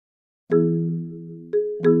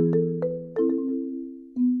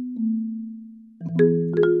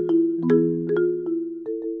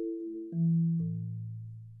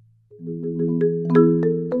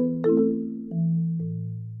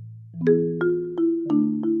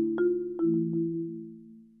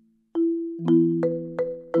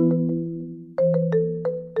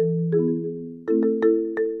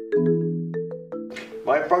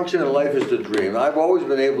function in life is to dream. I've always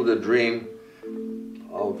been able to dream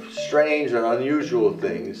of strange and unusual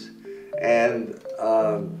things, and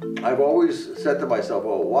I've always said to myself,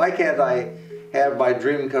 oh, why can't I have my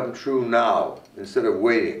dream come true now instead of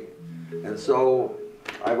waiting? And so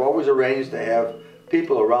I've always arranged to have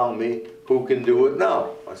people around me who can do it now.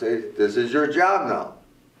 I say, this is your job now.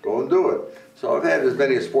 Go and do it. So I've had as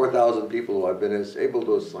many as 4,000 people who I've been able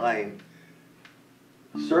to assign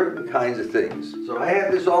certain kinds of things. So I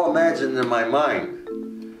had this all imagined in my mind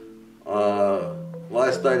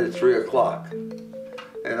last night at 3 o'clock.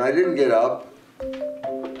 And I didn't get up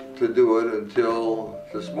to do it until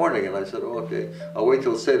this morning. And I said, oh, okay, I'll wait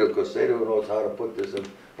till Sado, because Sado knows how to put this in.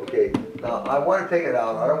 Okay, now I want to take it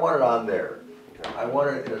out. I don't want it on there. I want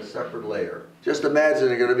it in a separate layer. Just imagine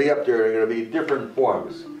they're going to be up there. They're going to be different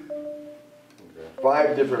forms.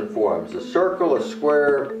 5 different forms. A circle, a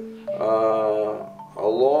square, a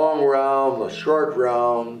long round, a short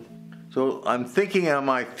round. So I'm thinking on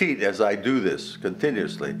my feet as I do this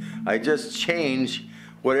continuously. I just change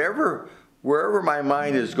wherever my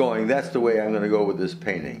mind is going, that's the way I'm going to go with this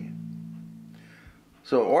painting.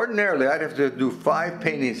 So ordinarily I'd have to do 5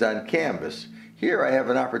 paintings on canvas. Here I have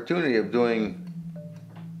an opportunity of doing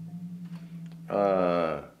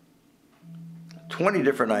 20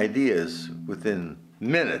 different ideas within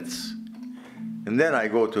minutes. And then I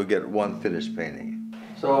go to get one finished painting.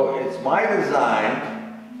 So it's my design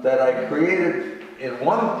that I created in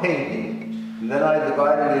one painting, and then I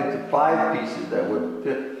divided it into 5 pieces that would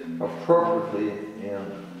fit appropriately in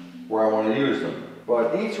where I want to use them.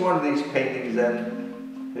 But each one of these paintings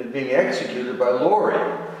then is being executed by Laurie.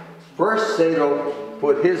 First, Sado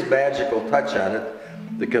put his magical touch on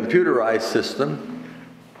it, the computerized system.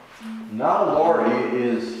 Now Laurie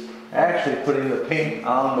is actually putting the paint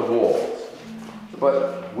on the walls.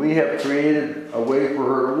 But we have created a way for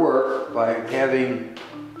her to work by having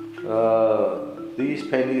these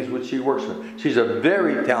paintings which she works with. She's a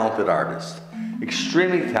very talented artist,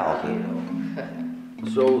 extremely talented.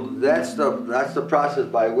 So that's the process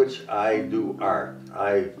by which I do art.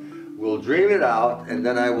 I will dream it out, and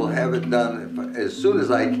then I will have it done as soon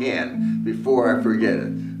as I can before I forget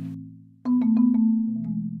it.